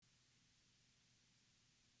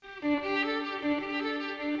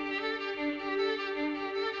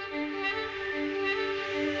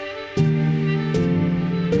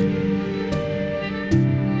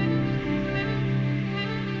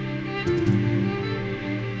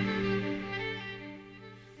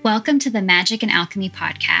Welcome to the Magic and Alchemy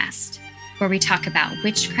podcast, where we talk about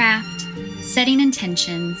witchcraft, setting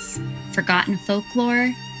intentions, forgotten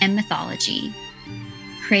folklore, and mythology.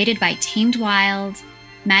 Created by Tamed Wild,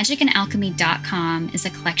 magicandalchemy.com is a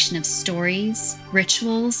collection of stories,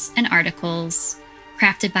 rituals, and articles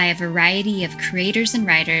crafted by a variety of creators and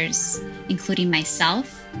writers, including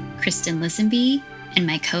myself, Kristen Lisenby, and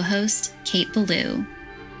my co-host, Kate Ballou.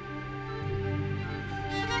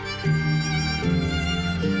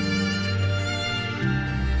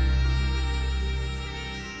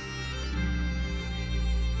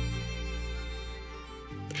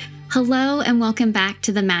 Hello and welcome back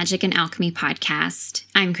to the Magic and Alchemy podcast.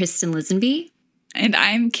 I'm Kristen Lisenby. And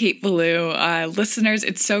I'm Kate Ballou. Listeners,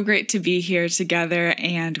 it's so great to be here together,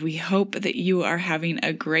 and we hope that you are having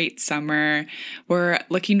a great summer. We're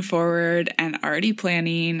looking forward and already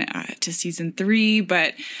planning to season 3,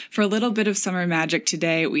 but for a little bit of summer magic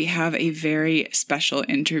today, we have a very special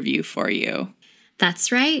interview for you.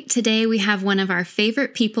 That's right. Today we have one of our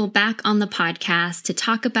favorite people back on the podcast to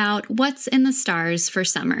talk about what's in the stars for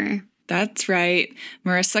summer. That's right.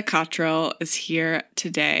 Marissa Cottrell is here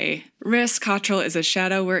today. Riss Cottrell is a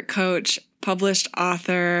shadow work coach, published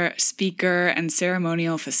author, speaker, and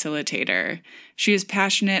ceremonial facilitator. She is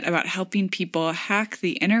passionate about helping people hack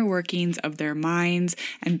the inner workings of their minds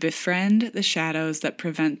and befriend the shadows that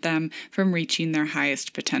prevent them from reaching their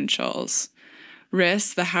highest potentials.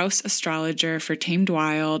 Riss, the house astrologer for Tamed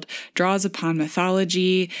Wild, draws upon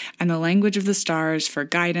mythology and the language of the stars for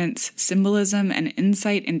guidance, symbolism, and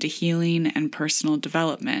insight into healing and personal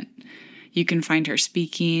development. You can find her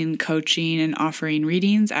speaking, coaching, and offering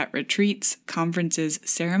readings at retreats, conferences,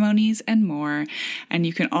 ceremonies, and more. And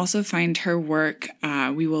you can also find her work.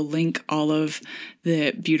 We will link all of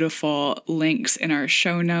the beautiful links in our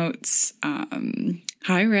show notes.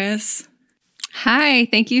 Hi, Riss. Hi,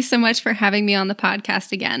 thank you so much for having me on the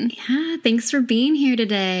podcast again. Yeah, thanks for being here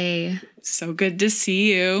today. So good to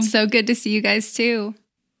see you. So good to see you guys too.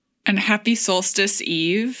 And happy Solstice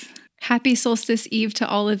Eve. Happy Solstice Eve to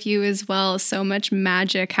all of you as well. So much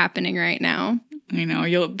magic happening right now. I know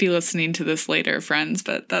you'll be listening to this later, friends,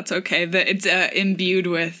 but that's okay. It's imbued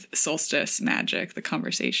with solstice magic, the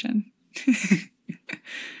conversation.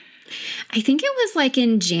 I think it was like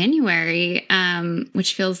in January,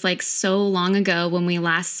 which feels like so long ago when we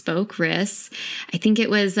last spoke, Riss. I think it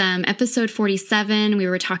was episode 47. We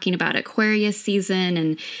were talking about Aquarius season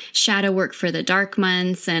and shadow work for the dark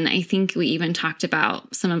months. And I think we even talked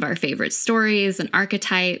about some of our favorite stories and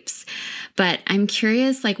archetypes. But I'm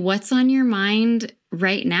curious, like, what's on your mind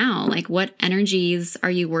right now? Like, what energies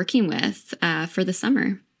are you working with for the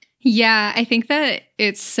summer? Yeah, I think that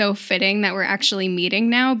it's so fitting that we're actually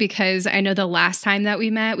meeting now, because I know the last time that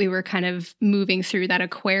we met, we were kind of moving through that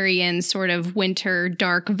Aquarian sort of winter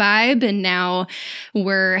dark vibe. And now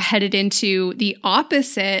we're headed into the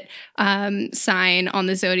opposite sign on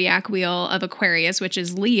the zodiac wheel of Aquarius, which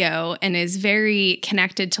is Leo, and is very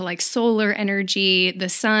connected to like solar energy, the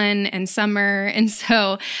sun and summer. And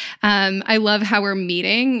so I love how we're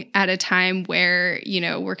meeting at a time where, you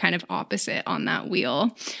know, we're kind of opposite on that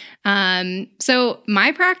wheel. So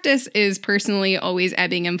my practice is personally always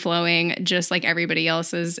ebbing and flowing, just like everybody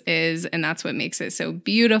else's is. And that's what makes it so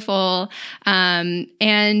beautiful.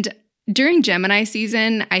 And during Gemini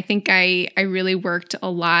season, I think I really worked a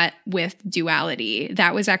lot with duality.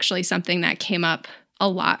 That was actually something that came up a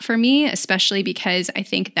lot for me, especially because I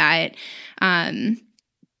think that,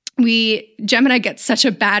 Gemini gets such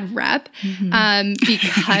a bad rep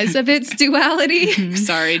because of its duality.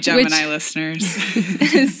 Sorry, Gemini listeners.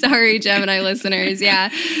 Sorry, Gemini listeners. Yeah.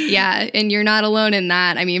 And you're not alone in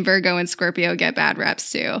that. I mean, Virgo and Scorpio get bad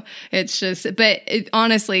reps too. It's just, but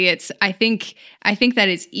honestly, I think that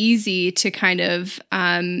it's easy to kind of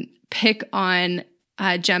pick on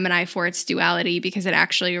Gemini for its duality, because it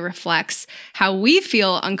actually reflects how we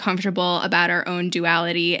feel uncomfortable about our own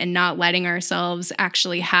duality and not letting ourselves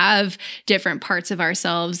actually have different parts of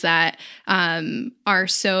ourselves that are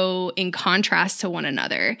so in contrast to one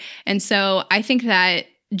another. And so I think that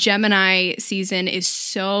Gemini season is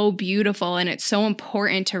so beautiful, and it's so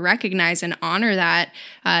important to recognize and honor that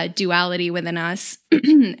duality within us.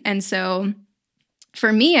 And so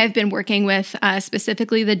for me, I've been working with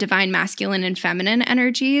specifically the divine masculine and feminine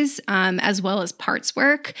energies, as well as parts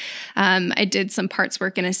work. I did some parts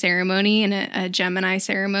work in a ceremony, in a Gemini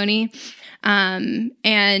ceremony.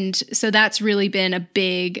 And so that's really been a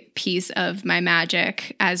big piece of my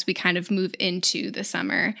magic as we kind of move into the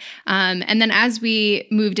summer. And then as we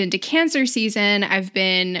moved into Cancer season, I've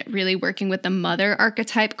been really working with the mother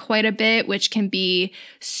archetype quite a bit, which can be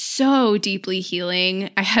so deeply healing.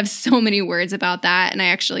 I have so many words about that. And I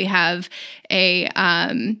actually have a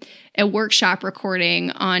workshop recording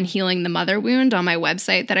on healing the mother wound on my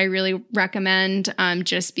website that I really recommend,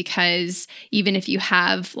 just because even if you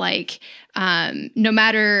have no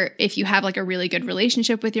matter if you have a really good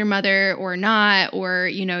relationship with your mother or not, or,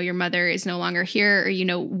 your mother is no longer here, or,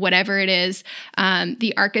 whatever it is,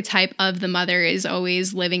 the archetype of the mother is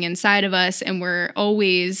always living inside of us, and we're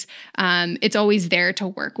always, it's always there to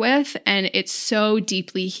work with. And it's so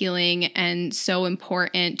deeply healing and so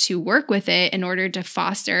important to work with it in order to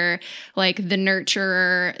foster the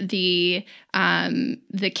nurturer,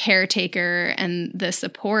 the caretaker, and the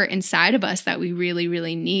support inside of us that we really,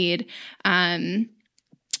 really need. And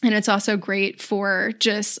it's also great for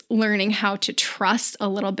just learning how to trust a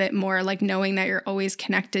little bit more, knowing that you're always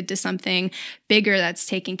connected to something bigger that's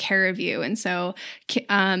taking care of you. And so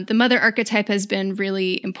the mother archetype has been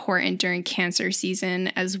really important during Cancer season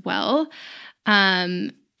as well.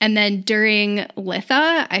 And then during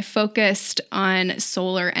Litha, I focused on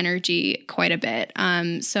solar energy quite a bit.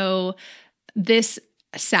 So this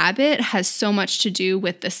Sabbath has so much to do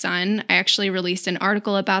with the sun. I actually released an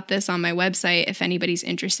article about this on my website if anybody's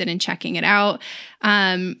interested in checking it out.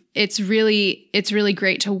 It's really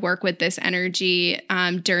great to work with this energy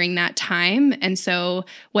during that time. And so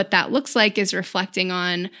what that looks like is reflecting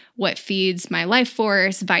on what feeds my life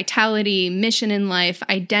force, vitality, mission in life,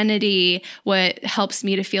 identity, what helps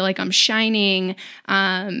me to feel like I'm shining.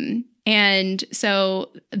 And so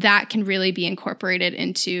that can really be incorporated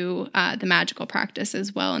into the magical practice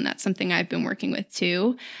as well. And that's something I've been working with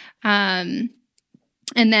too. And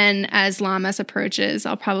then as Lammas approaches,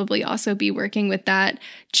 I'll probably also be working with that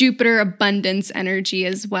Jupiter abundance energy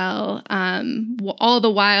as well, all the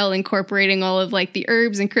while incorporating all of the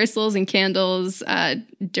herbs and crystals and candles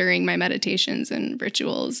during my meditations and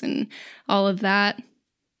rituals and all of that.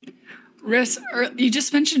 Riss, you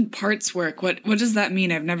just mentioned parts work. What does that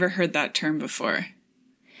mean? I've never heard that term before.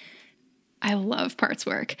 I love parts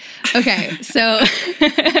work. Okay, so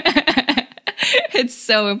it's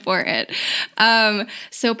so important.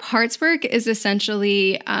 So parts work is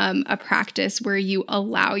essentially a practice where you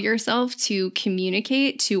allow yourself to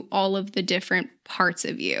communicate to all of the different parts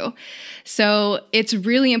of you. So it's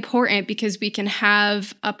really important because we can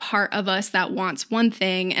have a part of us that wants one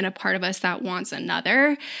thing and a part of us that wants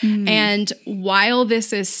another. Mm. And while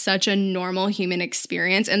this is such a normal human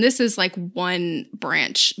experience, and this is one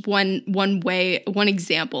branch, one way, one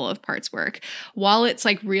example of parts work, while it's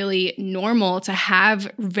really normal to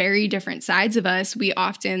have very different sides of us, we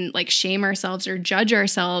often shame ourselves or judge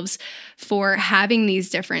ourselves for having these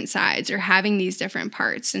different sides or having these different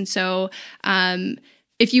parts. And so,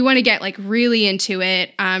 if you want to get really into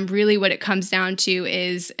it, really what it comes down to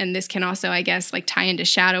is, and this can also, I guess, tie into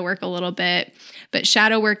shadow work a little bit, but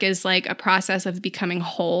shadow work is a process of becoming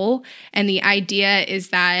whole. And the idea is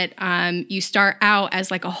that you start out as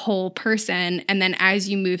a whole person, and then as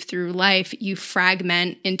you move through life, you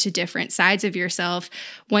fragment into different sides of yourself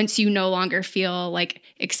once you no longer feel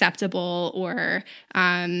acceptable or,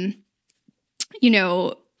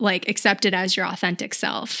 accepted as your authentic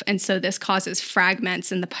self. And so this causes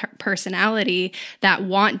fragments in the personality that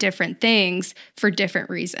want different things for different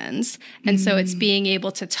reasons. And so it's being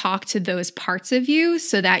able to talk to those parts of you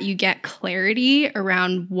so that you get clarity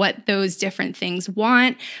around what those different things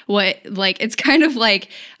want. It's kind of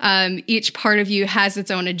each part of you has its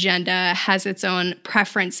own agenda, has its own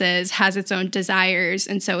preferences, has its own desires.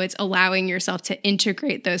 And so it's allowing yourself to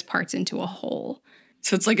integrate those parts into a whole.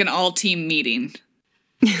 So it's an all-team meeting.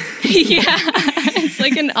 Yeah, it's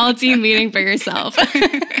an all-team meeting for yourself.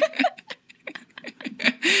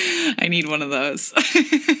 I need one of those. All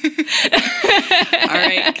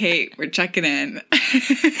right, Kate, we're checking in.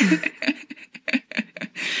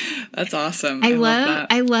 That's awesome. I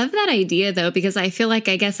love that idea though, because I feel I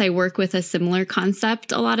guess I work with a similar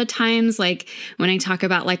concept a lot of times. When I talk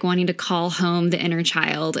about wanting to call home the inner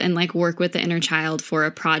child and work with the inner child for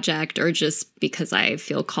a project or just because I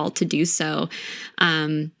feel called to do so.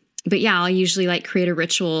 But yeah, I'll usually create a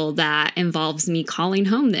ritual that involves me calling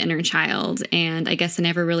home the inner child. And I guess I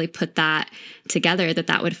never really put that together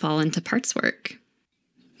that would fall into parts work.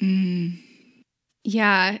 Mm.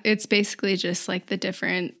 Yeah, it's basically just the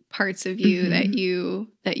different parts of you that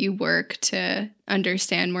you work to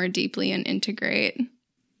understand more deeply and integrate.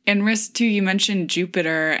 And Riss, too, you mentioned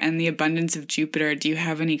Jupiter and the abundance of Jupiter. Do you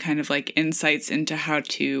have any kind of like insights into how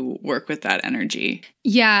to work with that energy?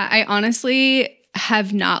 Yeah, I honestly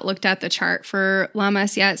have not looked at the chart for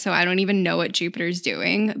Lammas yet, so I don't even know what Jupiter's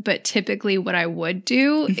doing. But typically what I would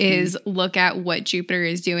do is look at what Jupiter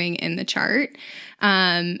is doing in the chart,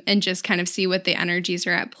 and just kind of see what the energies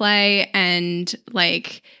are at play. And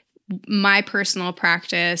like my personal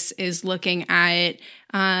practice is looking at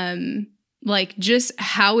like just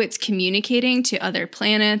how it's communicating to other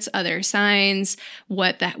planets, other signs,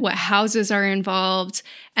 what houses are involved,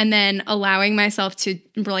 and then allowing myself to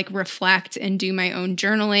like reflect and do my own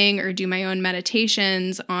journaling or do my own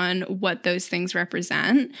meditations on what those things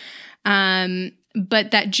represent.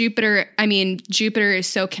 But that Jupiter is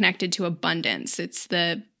so connected to abundance. It's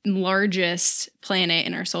the largest planet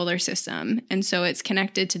in our solar system. And so it's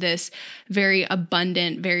connected to this very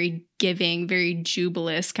abundant, very giving, very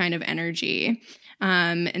jubilous kind of energy.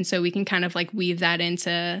 And so we can kind of like weave that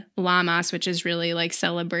into Lammas, which is really like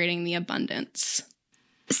celebrating the abundance.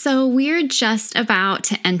 So we're just about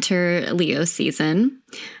to enter Leo season.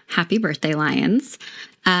 Happy birthday, Lions.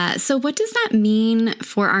 So what does that mean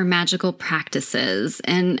for our magical practices,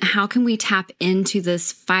 and how can we tap into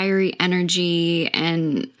this fiery energy,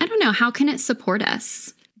 and I don't know, how can it support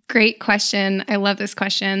us? Great question. I love this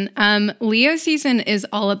question. Leo season is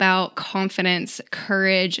all about confidence,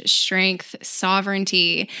 courage, strength,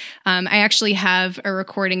 sovereignty. I actually have a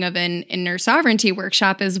recording of an inner sovereignty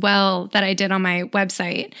workshop as well that I did on my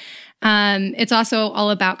website. It's also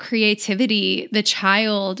all about creativity, the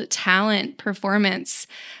child, talent, performance,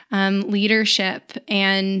 leadership,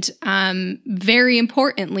 and very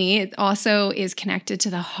importantly, it also is connected to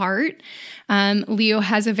the heart. Leo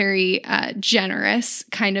has a very generous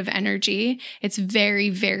kind of energy. It's very,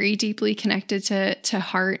 very deeply connected to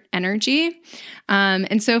heart energy.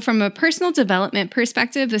 And so from a personal development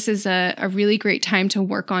perspective, this is a really great time to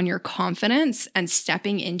work on your confidence and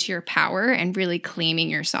stepping into your power and really claiming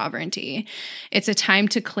your sovereignty. It's a time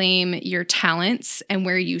to claim your talents and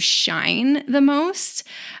where you shine the most.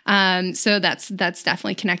 So that's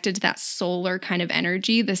definitely connected to that solar kind of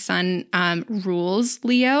energy. The sun rules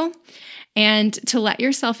Leo. And to let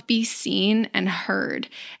yourself be seen and heard.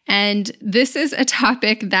 And this is a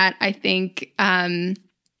topic that I think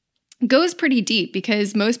goes pretty deep,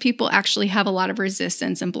 because most people actually have a lot of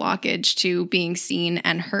resistance and blockage to being seen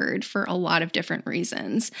and heard for a lot of different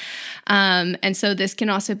reasons. And so this can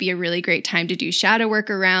also be a really great time to do shadow work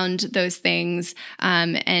around those things,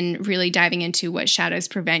 and really diving into what shadows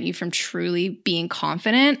prevent you from truly being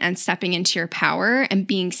confident and stepping into your power and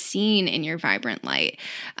being seen in your vibrant light.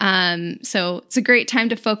 So it's a great time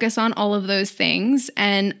to focus on all of those things,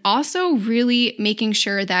 and also really making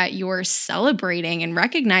sure that you're celebrating and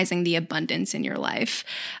recognizing the abundance in your life,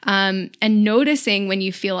 and noticing when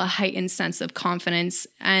you feel a heightened sense of confidence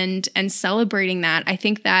and celebrating that. I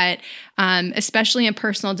think that especially in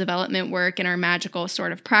personal development work and our magical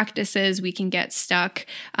sort of practices, we can get stuck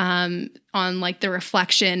on like the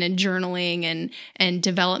reflection and journaling and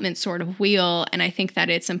development sort of wheel. And I think that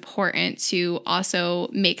it's important to also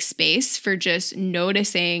make space for just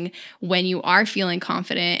noticing when you are feeling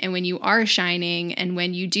confident and when you are shining and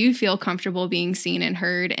when you do feel comfortable being seen and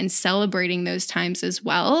heard, and celebrating those times as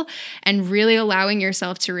well, and really allowing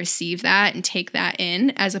yourself to receive that and take that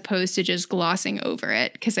in, as opposed to just glossing over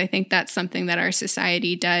it. Because I think that's something that our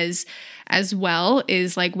society does as well,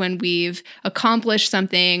 is like when we've accomplished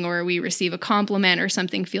something or we receive a compliment or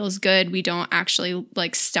something feels good, we don't actually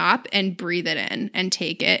like stop and breathe it in and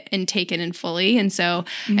take it in fully. And so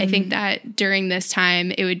I think that during this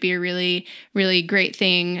time, it would be a really, really great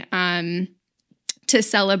thing to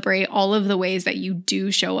celebrate all of the ways that you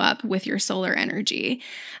do show up with your solar energy.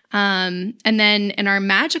 And then in our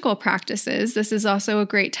magical practices, this is also a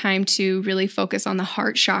great time to really focus on the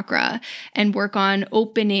heart chakra and work on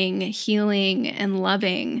opening, healing, and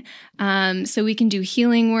loving. So we can do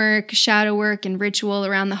healing work, shadow work, and ritual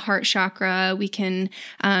around the heart chakra. We can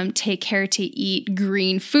take care to eat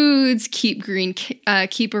green foods, keep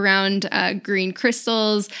around green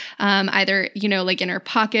crystals, either like in our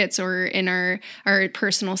pockets or in our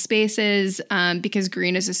personal spaces, because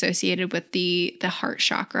green is associated with the heart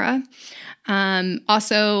chakra.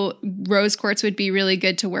 Also, rose quartz would be really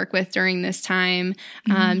good to work with during this time,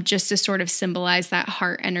 just to sort of symbolize that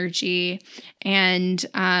heart energy. And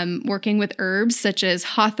working with herbs such as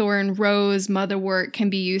hawthorn, rose, motherwort can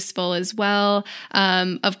be useful as well.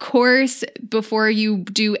 Of course, before you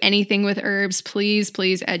do anything with herbs, please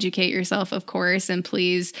educate yourself, of course, and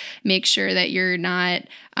please make sure that you're not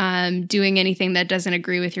doing anything that doesn't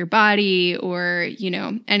agree with your body or,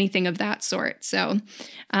 anything of that sort. So,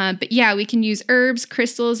 but yeah, we can use herbs,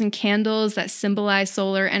 crystals, and candles that symbolize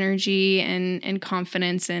solar energy and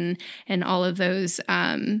confidence and all of those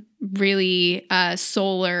really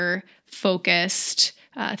solar focused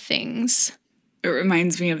things. It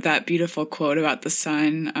reminds me of that beautiful quote about the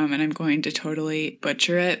sun, and I'm going to totally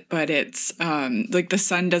butcher it, but it's like the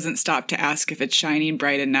sun doesn't stop to ask if it's shining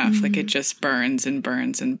bright enough. Like it just burns and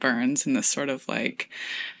burns and burns in this sort of like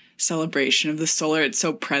celebration of the solar. It's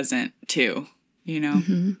so present too,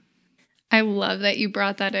 I love that you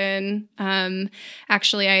brought that in.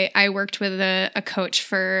 Actually, I worked with a coach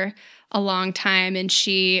for a long time, and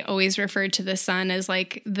she always referred to the sun as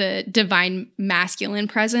like the divine masculine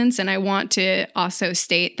presence. And I want to also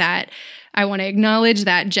state that I want to acknowledge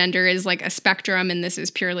that gender is like a spectrum and this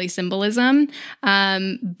is purely symbolism.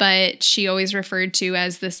 But she always referred to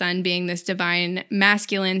as the sun being this divine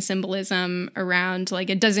masculine symbolism around like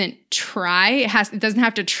it doesn't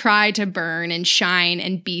have to try to burn and shine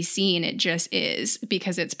and be seen. It just is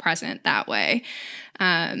because it's present that way.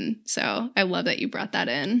 So I love that you brought that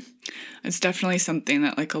in. It's definitely something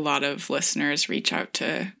that like a lot of listeners reach out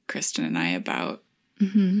to Kristen and I about.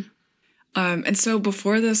 Mm-hmm. And so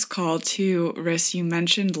before this call too, Riss, you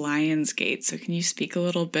mentioned Lionsgate. So can you speak a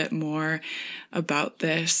little bit more about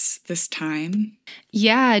this time?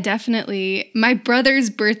 Yeah, definitely. My brother's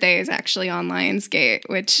birthday is actually on Lionsgate,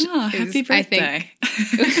 which happy birthday.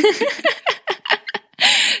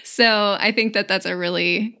 So I think that that's a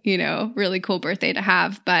really, really cool birthday to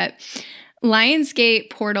have. But Lionsgate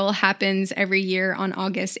Portal happens every year on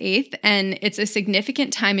August 8th, and it's a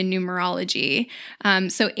significant time in numerology.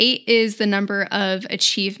 So 8 is the number of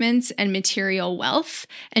achievements and material wealth.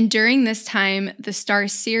 And during this time, the star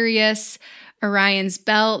Sirius, Orion's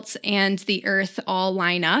belt, and the Earth all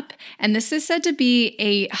line up. And this is said to be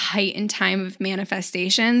a heightened time of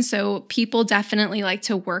manifestation. So people definitely like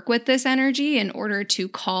to work with this energy in order to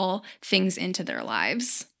call things into their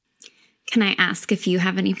lives. Can I ask if you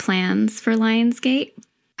have any plans for Lionsgate?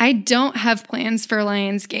 I don't have plans for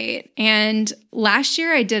Lionsgate. And last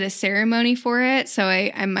year I did a ceremony for it. So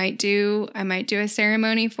I might do a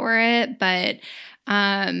ceremony for it. But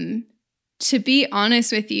to be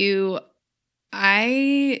honest with you,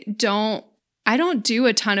 I don't do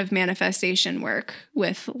a ton of manifestation work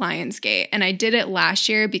with Lionsgate. And I did it last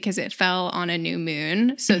year because it fell on a new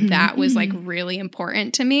moon. So that was like really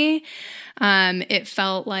important to me. It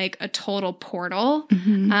felt like a total portal.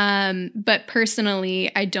 But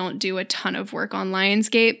personally, I don't do a ton of work on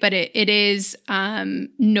Lionsgate, but it is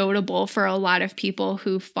notable for a lot of people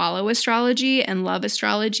who follow astrology and love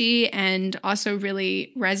astrology and also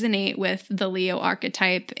really resonate with the Leo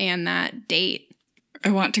archetype and that date. I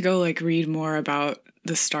want to go like read more about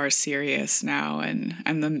the star Sirius now and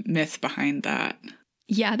the myth behind that.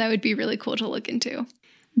 Yeah, that would be really cool to look into.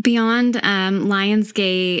 Beyond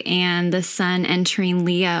Lionsgate and the sun entering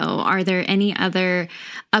Leo, are there any other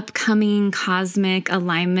upcoming cosmic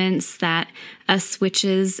alignments that us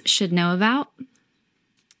witches should know about?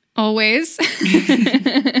 Always.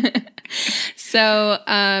 So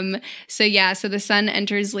the sun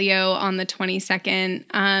enters Leo on the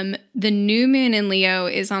 22nd. The new moon in Leo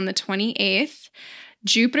is on the 28th.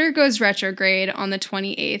 Jupiter goes retrograde on the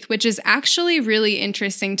 28th, which is actually really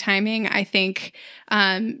interesting timing, I think,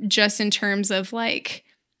 just in terms of like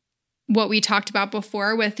what we talked about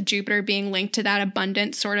before with Jupiter being linked to that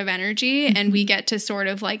abundant sort of energy. And we get to sort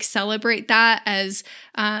of like celebrate that as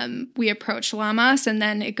we approach Lammas, and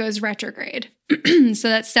then it goes retrograde. So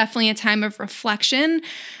that's definitely a time of reflection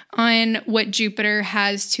on what Jupiter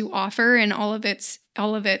has to offer and all of its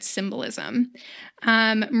symbolism.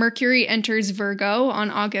 Mercury enters Virgo on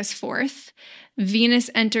August 4th. Venus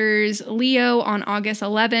enters Leo on August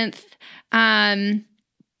 11th.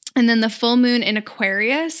 And then the full moon in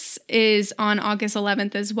Aquarius is on August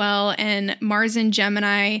 11th as well. And Mars enters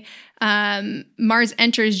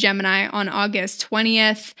Gemini on August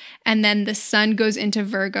 20th. And then the sun goes into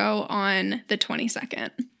Virgo on the 22nd.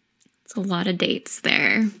 It's a lot of dates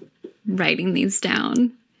there. Writing these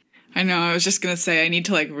down. I know. I was just going to say I need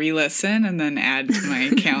to like re-listen and then add to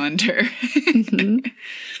my calendar.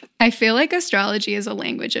 I feel like astrology is a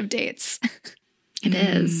language of dates. It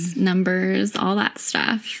is. Numbers, all that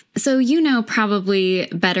stuff. So you know probably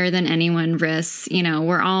better than anyone, Riss,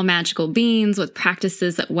 we're all magical beings with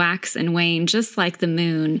practices that wax and wane just like the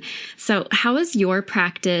moon. So how is your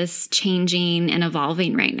practice changing and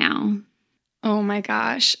evolving right now? Oh my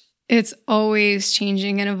gosh. It's always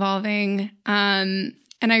changing and evolving.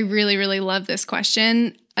 And I really, really love this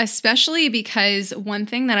question. especially because one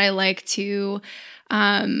thing that I like to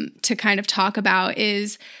kind of talk about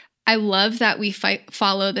is I love that we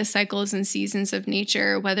follow the cycles and seasons of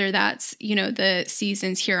nature, whether that's, the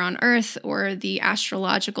seasons here on Earth or the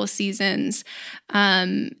astrological seasons.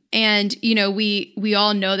 And, we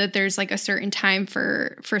all know that there's like a certain time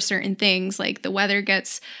for certain things, like the weather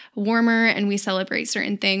gets warmer and we celebrate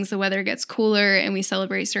certain things. The weather gets cooler and we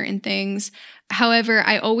celebrate certain things. However,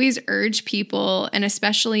 I always urge people, and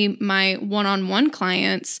especially my one-on-one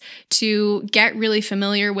clients, to get really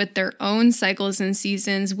familiar with their own cycles and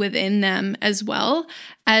seasons within them as well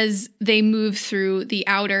as they move through the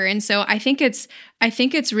outer. And so I think it's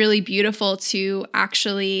really beautiful to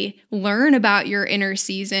actually learn about your inner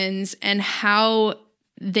seasons and how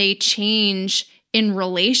they change in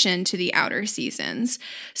relation to the outer seasons.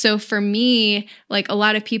 So for me, like a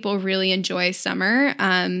lot of people really enjoy summer.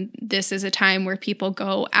 This is a time where people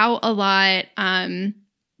go out a lot.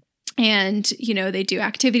 And, they do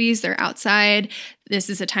activities, they're outside. This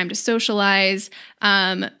is a time to socialize.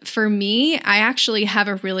 For me, I actually have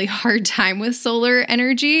a really hard time with solar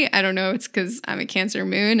energy. I don't know, it's because I'm a Cancer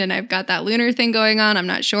moon and I've got that lunar thing going on. I'm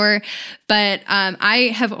not sure. But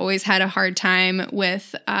I have always had a hard time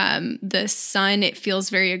with the sun. It feels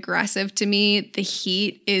very aggressive to me. The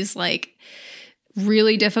heat is like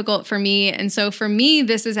really difficult for me. And so for me,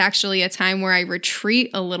 this is actually a time where I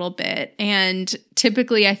retreat a little bit. And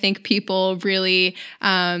typically I think people really,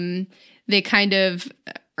 they kind of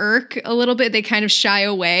irk a little bit. They kind of shy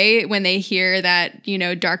away when they hear that,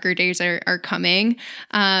 darker days are coming.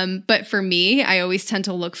 But for me, I always tend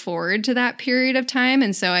to look forward to that period of time.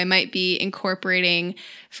 And so I might be incorporating,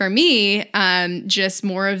 for me, just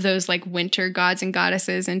more of those like winter gods and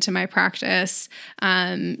goddesses into my practice,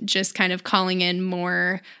 just kind of calling in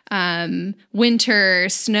more winter,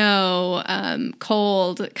 snow,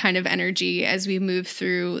 cold kind of energy as we move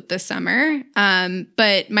through the summer.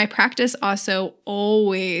 But my practice also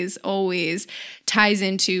always ties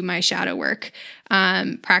into my shadow work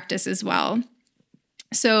practice as well.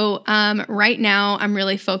 So right now I'm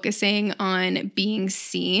really focusing on being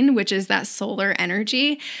seen, which is that solar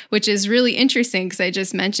energy, which is really interesting because I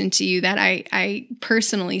just mentioned to you that I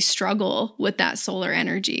personally struggle with that solar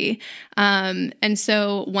energy. And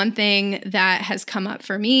so one thing that has come up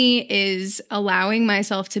for me is allowing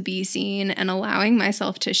myself to be seen and allowing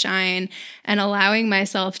myself to shine and allowing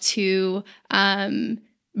myself to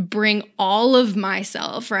bring all of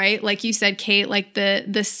myself, right? Like you said, Kate, like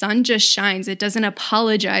the sun just shines. It doesn't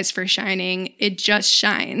apologize for shining. It just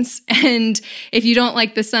shines. And if you don't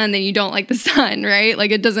like the sun, then you don't like the sun, right?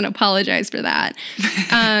 Like it doesn't apologize for that.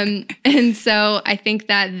 And so I think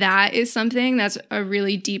that is something that's a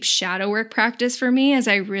really deep shadow work practice for me as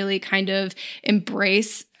I really kind of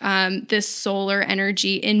embrace this solar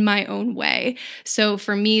energy in my own way. So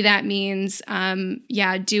for me, that means,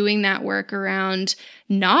 doing that work around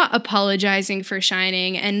not apologizing for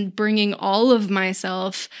shining and bringing all of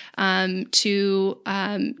myself to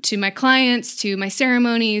my clients, to my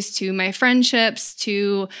ceremonies, to my friendships,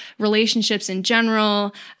 to relationships in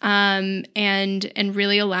general, and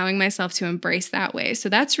really allowing myself to embrace that way. So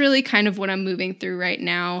that's really kind of what I'm moving through right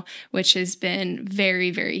now, which has been very,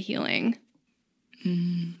 very healing.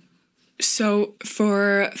 So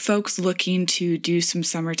for folks looking to do some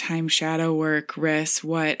summertime shadow work, Riss,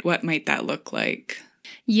 what might that look like?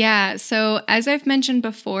 Yeah. So as I've mentioned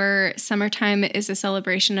before, summertime is a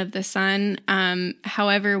celebration of the sun.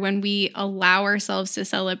 However, when we allow ourselves to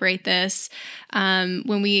celebrate this,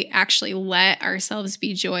 when we actually let ourselves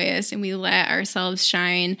be joyous and we let ourselves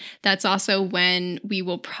shine, that's also when we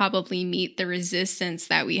will probably meet the resistance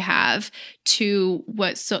that we have to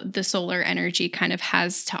what the solar energy kind of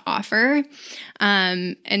has to offer.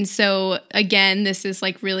 And so again, this is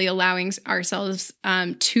like really allowing ourselves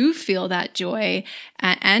to feel that joy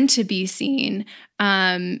and to be seen,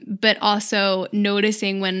 but also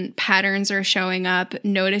noticing when patterns are showing up,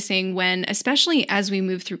 noticing when, especially as we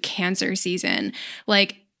move through Cancer season,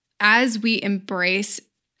 like as we embrace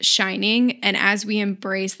shining and as we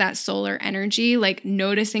embrace that solar energy, like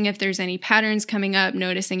noticing if there's any patterns coming up,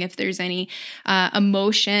 noticing if there's any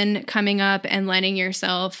emotion coming up, and letting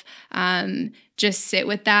yourself just sit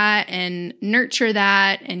with that and nurture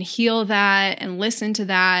that and heal that and listen to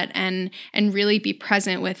that and really be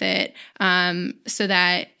present with it, so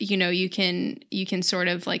that you can sort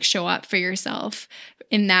of like show up for yourself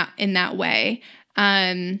in that way.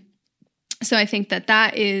 So I think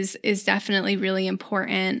that is definitely really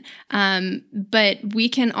important. But we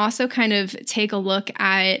can also kind of take a look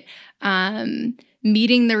at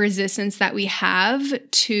meeting the resistance that we have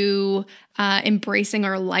to embracing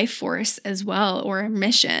our life force as well, or our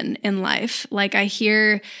mission in life. Like I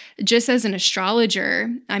hear, just as an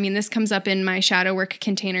astrologer, I mean, this comes up in my shadow work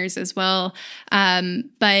containers as well,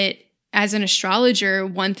 but as an astrologer,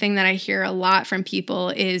 one thing that I hear a lot from people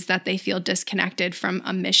is that they feel disconnected from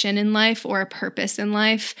a mission in life or a purpose in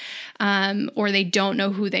life, or they don't know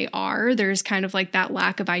who they are. There's kind of like that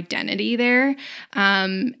lack of identity there.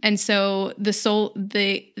 And so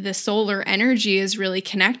the solar energy is really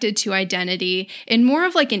connected to identity in more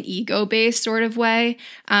of like an ego-based sort of way,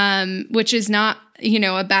 which is not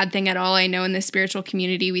a bad thing at all. I know in the spiritual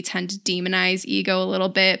community, we tend to demonize ego a little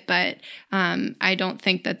bit, but I don't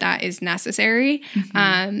think that is necessary.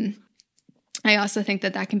 I also think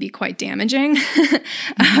that can be quite damaging.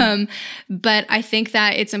 But I think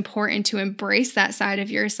that it's important to embrace that side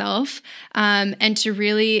of yourself, and to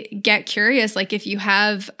really get curious. Like if you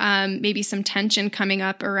have maybe some tension coming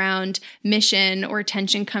up around mission, or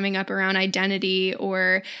tension coming up around identity,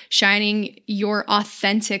 or shining your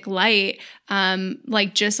authentic light,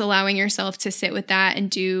 like just allowing yourself to sit with that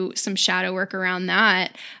and do some shadow work around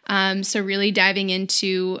that. So really diving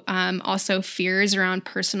into also fears around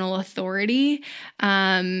personal authority.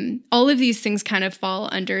 All of these things kind of fall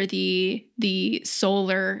under the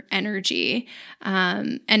solar energy.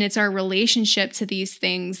 And it's our relationship to these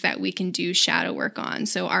things that we can do shadow work on.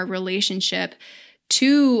 So our relationship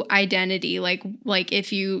to identity, like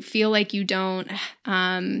if you feel like you don't,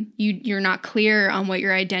 you're not clear on what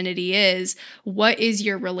your identity is, what is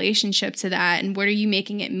your relationship to that, and what are you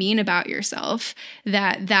making it mean about yourself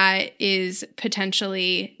that is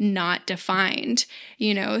potentially not defined,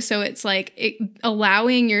 So it's like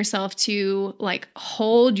allowing yourself to like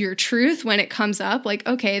hold your truth when it comes up, like,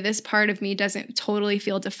 okay, this part of me doesn't totally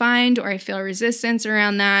feel defined, or I feel resistance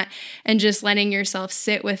around that, and just letting yourself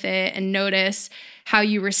sit with it and notice how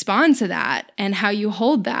you respond to that and how you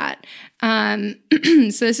hold that. So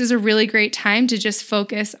this is a really great time to just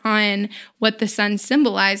focus on what the sun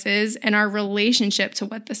symbolizes and our relationship to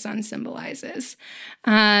what the sun symbolizes.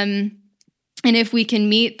 And if we can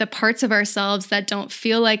meet the parts of ourselves that don't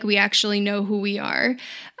feel like we actually know who we are,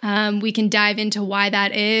 we can dive into why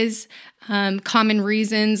that is. Common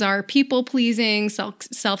reasons are people-pleasing,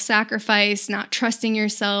 self-sacrifice, not trusting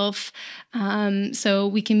yourself. So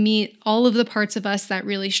we can meet all of the parts of us that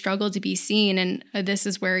really struggle to be seen. And this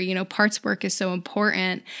is where, parts work is so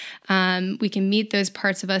important. We can meet those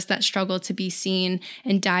parts of us that struggle to be seen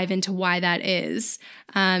and dive into why that is.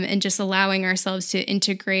 And just allowing ourselves to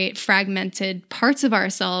integrate fragmented parts of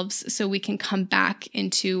ourselves so we can come back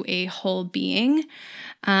into a whole being.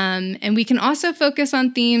 And we can also focus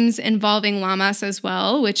on themes involving Lammas as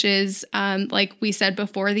well, which is, like we said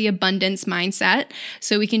before, the abundance mindset.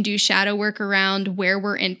 So we can do shadow work around where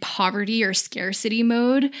we're in poverty or scarcity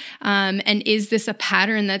mode. And is this a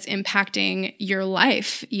pattern that's impacting your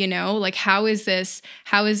life? Like how is this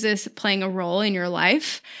playing a role in your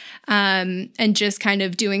life? And just kind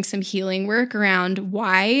of doing some healing work around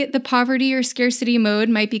why the poverty or scarcity mode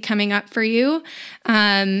might be coming up for you,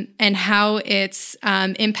 and how it's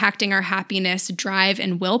impacting our happiness, drive,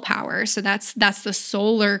 and willpower. So that's the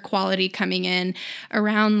solar quality coming in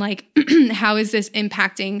around like, how is this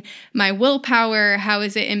impacting my willpower? How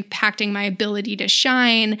is it impacting my ability to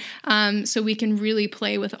shine? So we can really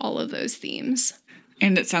play with all of those themes.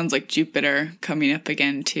 And it sounds like Jupiter coming up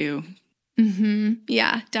again too. Mm-hmm.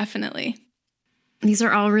 Yeah, definitely. These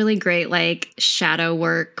are all really great, like shadow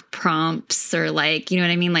work prompts, or like, what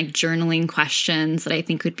I mean? Like journaling questions that I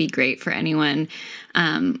think would be great for anyone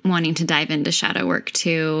wanting to dive into shadow work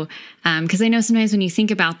too. Because I know sometimes when you think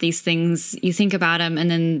about these things, you think about them and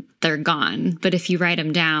then they're gone. But if you write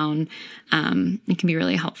them down, it can be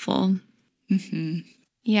really helpful. Mm-hmm.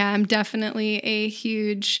 Yeah, I'm definitely a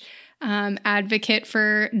huge advocate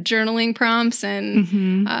for journaling prompts,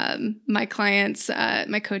 and my clients,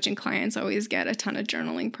 my coaching clients always get a ton of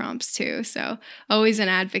journaling prompts too. So always an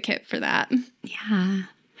advocate for that. Yeah.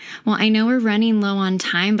 Well, I know we're running low on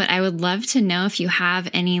time, but I would love to know if you have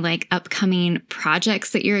any like upcoming projects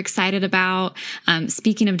that you're excited about.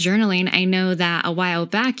 Speaking of journaling, I know that a while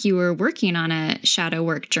back you were working on a shadow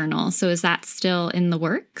work journal. So is that still in the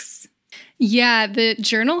works? Yeah, the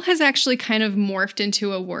journal has actually kind of morphed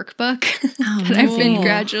into a workbook that I've been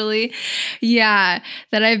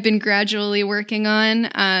gradually working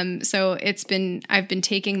on. So I've been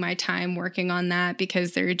taking my time working on that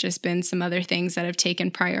because there have just been some other things that have taken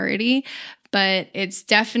priority. But it's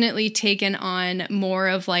definitely taken on more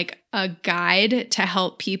of like a guide to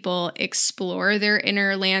help people explore their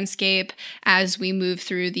inner landscape as we move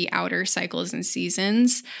through the outer cycles and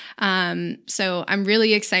seasons. So I'm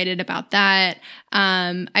really excited about that.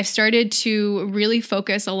 I've started to really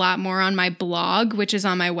focus a lot more on my blog, which is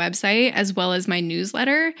on my website, as well as my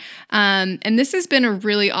newsletter. And this has been a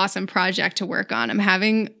really awesome project to work on. I'm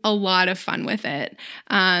having a lot of fun with it.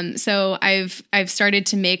 So I've started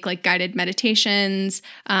to make like guided meditations,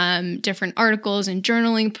 different articles and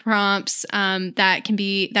journaling prompts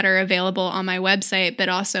that are available on my website, but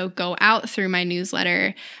also go out through my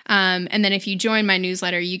newsletter. And then if you join my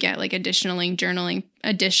newsletter, you get like additional journaling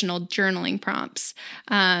prompts.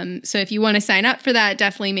 So if you want to sign up for that,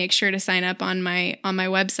 definitely make sure to sign up on my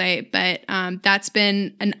website. But that's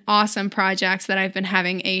been an awesome project that I've been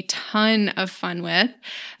having a ton of fun with.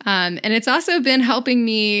 And it's also been helping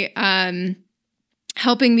me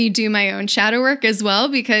do my own shadow work as well,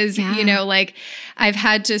 because, like I've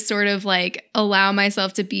had to sort of like allow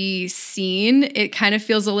myself to be seen. It kind of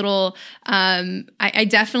feels a little, I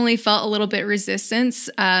definitely felt a little bit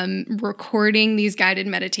resistance recording these guided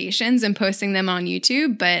meditations and posting them on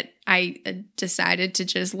YouTube, but I decided to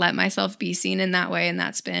just let myself be seen in that way. And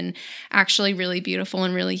that's been actually really beautiful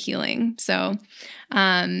and really healing. So,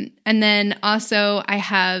 and then also I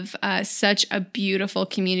have such a beautiful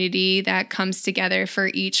community that comes together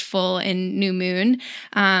for each full and new moon.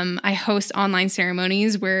 I host online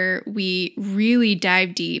ceremonies where we really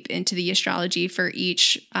dive deep into the astrology for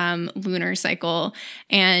each lunar cycle,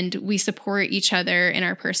 and we support each other in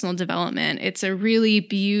our personal development. It's a really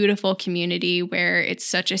beautiful community where it's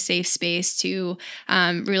such a safe space to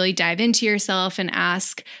really dive into yourself and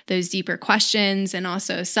ask those deeper questions and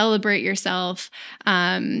also celebrate yourself.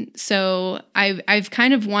 So I've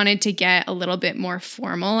kind of wanted to get a little bit more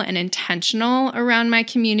formal and intentional around my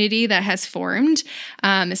community that has formed,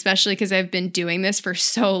 especially because I've been doing this for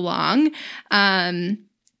so long.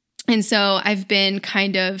 And so I've been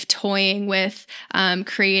kind of toying with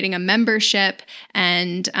creating a membership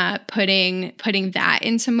and putting that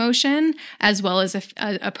into motion, as well as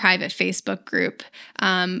a private Facebook group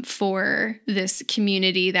for this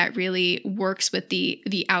community that really works with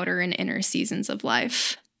the outer and inner seasons of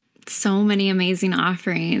life. So many amazing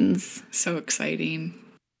offerings. So exciting.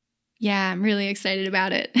 Yeah, I'm really excited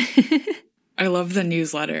about it. I love the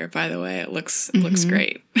newsletter, by the way. It looks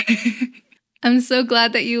great. I'm so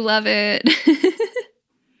glad that you love it.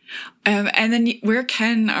 And then where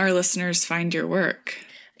can our listeners find your work?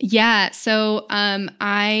 Yeah, so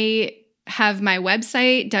I have my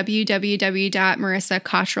website,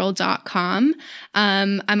 www.marissacottrell.com.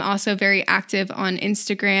 I'm also very active on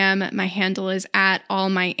Instagram. My handle is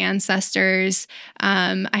 @allmyancestors.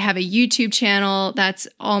 I have a YouTube channel that's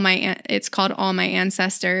it's called All My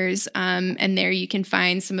Ancestors. And there you can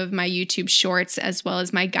find some of my YouTube shorts as well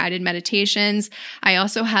as my guided meditations. I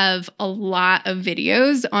also have a lot of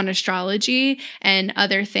videos on astrology and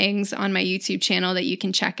other things on my YouTube channel that you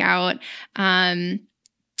can check out.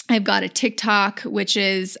 I've got a TikTok, which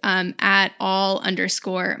is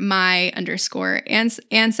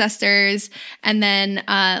 @all_my_ancestors. And then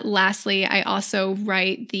lastly, I also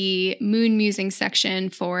write the moon musing section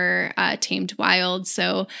for Tamed Wild.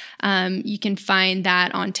 So you can find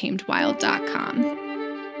that on tamedwild.com.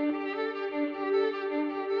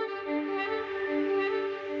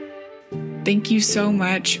 Thank you so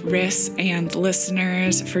much, Riss and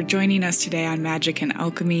listeners, for joining us today on Magic and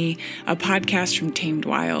Alchemy, a podcast from Tamed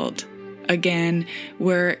Wild. Again,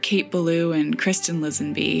 we're Kate Ballou and Kristen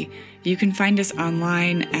Lisenby. You can find us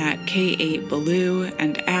online at K8Ballou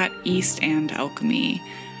and at East and Alchemy.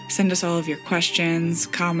 Send us all of your questions,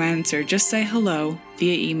 comments, or just say hello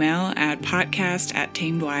via email at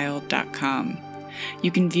podcast@tamedwild.com.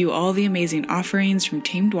 You can view all the amazing offerings from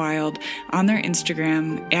Tamed Wild on their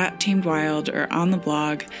Instagram @TamedWild or on the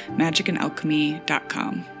blog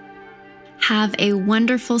magicandalchemy.com. Have a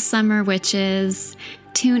wonderful summer, witches.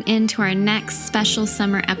 Tune in to our next special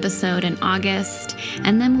summer episode in August,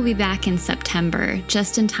 and then we'll be back in September,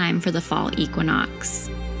 just in time for the fall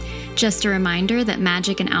equinox. Just a reminder that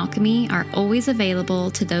magic and alchemy are always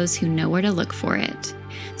available to those who know where to look for it.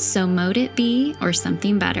 So mote it be, or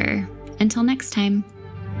something better. Until next time.